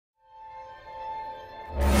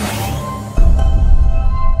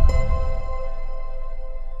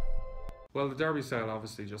Well, the Derby sale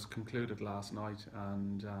obviously just concluded last night,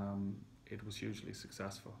 and it was hugely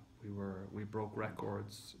successful. We broke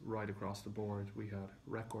records right across the board. We had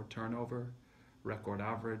record turnover, record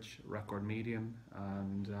average, record median,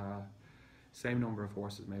 and same number of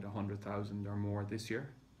horses made 100,000 or more this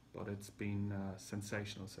year. But it's been a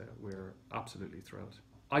sensational sale. We're absolutely thrilled.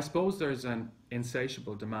 I suppose there's an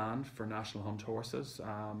insatiable demand for national hunt horses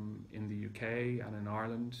in the UK and in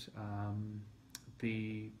Ireland.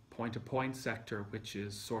 The point-to-point sector, which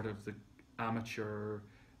is sort of the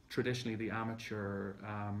traditionally the amateur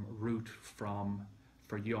route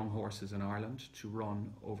for young horses in Ireland to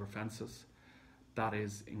run over fences, that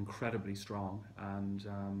is incredibly strong, and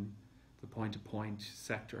the point-to-point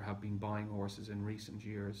sector have been buying horses in recent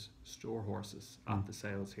years, store horses at the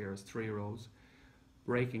sales here as 3-year-olds,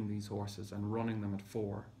 breaking these horses and running them at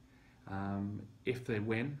 4. If they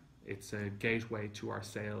win, it's a gateway to our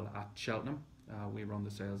sale at Cheltenham. We run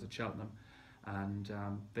the sales at Cheltenham, and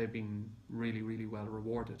they've been really, really well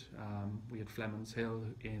rewarded. We had Fleming's Hill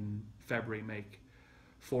in February make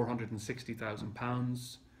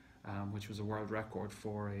 £460,000, which was a world record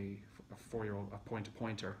for a 4-year-old, a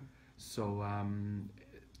point-to-pointer. So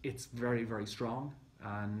it's very, very strong,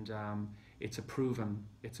 and it's a proven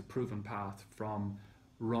path from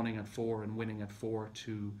running at 4 and winning at 4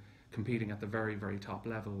 to competing at the very, very top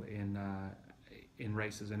level in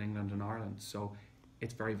races in England and Ireland. So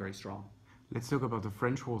it's very, very strong. Let's talk about the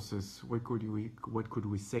French horses. What could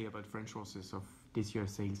we say about French horses of this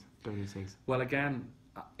year's sales, Derby sales? Well, again,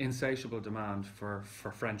 insatiable demand for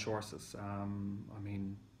French horses. I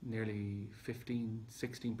mean, nearly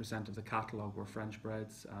 16% of the catalogue were French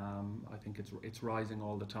breds. I think it's rising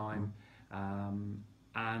all the time.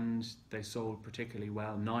 And they sold particularly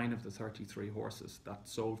well. 9 of the 33 horses that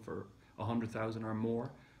sold for 100,000 or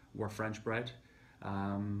more were French bred.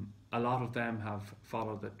 A lot of them have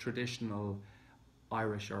followed the traditional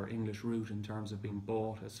Irish or English route in terms of being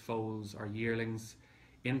bought as foals or yearlings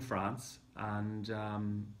in France and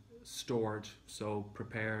stored, so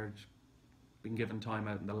prepared, been given time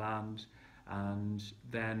out in the land, and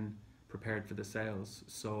then prepared for the sales.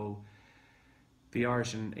 So the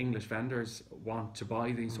Irish and English vendors want to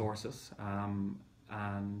buy these horses,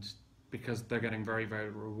 and because they're getting very, very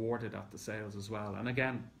rewarded at the sales as well. And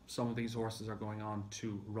again, some of these horses are going on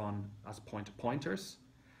to run as point-to-pointers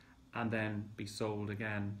and then be sold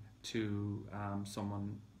again to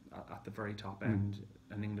someone at the very top end,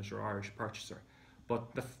 an English or Irish purchaser.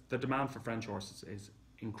 But the demand for French horses is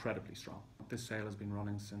incredibly strong. This sale has been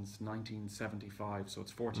running since 1975, so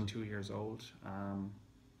it's 42 years old.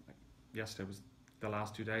 Yesterday was the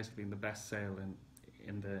last 2 days have been the best sale in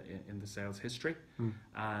the sales history,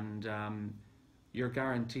 and you're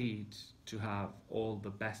guaranteed to have all the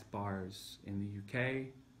best buyers in the UK,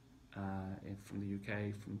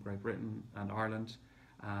 from Great Britain and Ireland,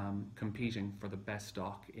 competing for the best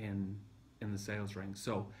stock in the sales ring.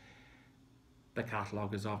 So the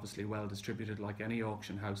catalogue is obviously well distributed. Like any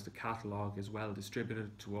auction house, the catalogue is well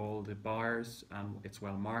distributed to all the buyers and it's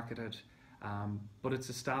well marketed. But it's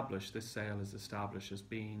established, this sale is established as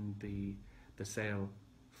being the sale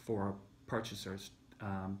for purchasers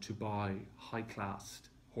to buy high-class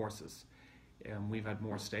horses. We've had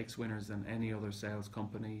more stakes winners than any other sales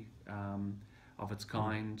company of its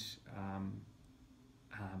kind.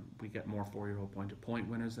 We get more 4-year-old point-to-point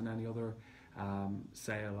winners than any other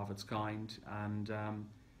sale of its kind, and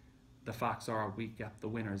the facts are we get the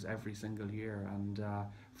winners every single year. And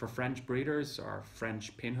for French breeders or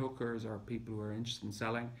French pinhookers or people who are interested in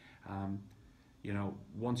selling, you know,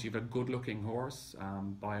 once you've a good-looking horse,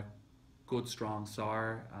 buy a good, strong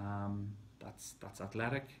sire that's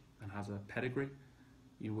athletic and has a pedigree,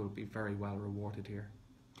 you will be very well rewarded here.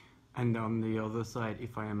 And on the other side,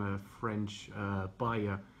 if I am a French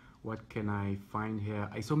buyer, what can I find here?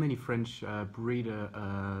 I saw many French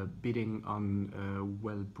breeder bidding on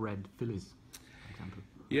well-bred fillies, for example.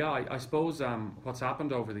 Yeah, I suppose what's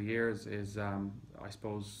happened over the years is I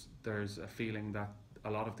suppose there's a feeling that a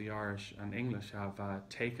lot of the Irish and English have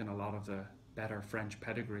taken a lot of the better French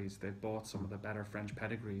pedigrees. They've bought some of the better French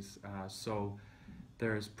pedigrees. So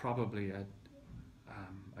there's probably a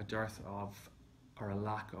dearth of, or a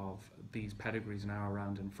lack of, these pedigrees now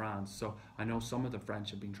around in France. So I know some of the French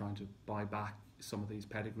have been trying to buy back some of these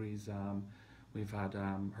pedigrees. We've had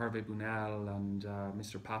Hervé Bunel and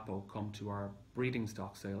Mr. Papo come to our breeding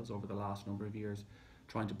stock sales over the last number of years,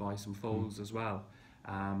 trying to buy some foals as well.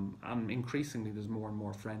 And increasingly there's more and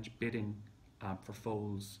more French bidding for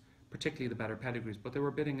foals, particularly the better pedigrees, but they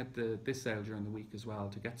were bidding at this sale during the week as well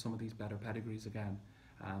to get some of these better pedigrees again,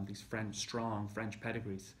 these strong French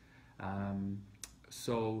pedigrees.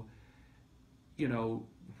 So, you know,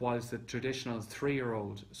 whilst the traditional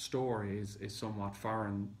 3-year-old story is somewhat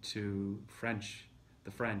foreign to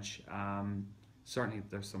the French, certainly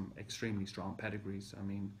there's some extremely strong pedigrees. I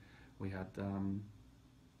mean, we had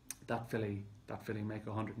that filly make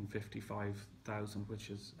 155,000,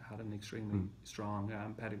 which had an extremely strong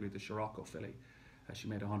pedigree. The Scirocco filly, she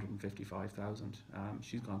made 155,000.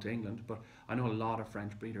 She's gone to England, but I know a lot of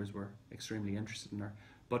French breeders were extremely interested in her.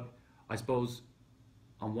 But I suppose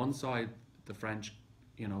on one side, the French,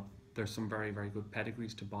 you know, there's some very, very good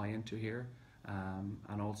pedigrees to buy into here,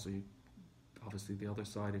 and also, obviously, the other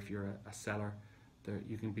side, if you're a seller,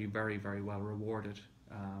 you can be very, very well rewarded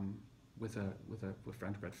with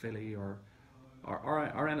French bred filly or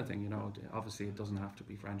anything. You know, obviously, it doesn't have to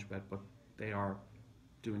be French bred, but they are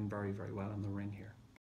doing very, very well in the ring here.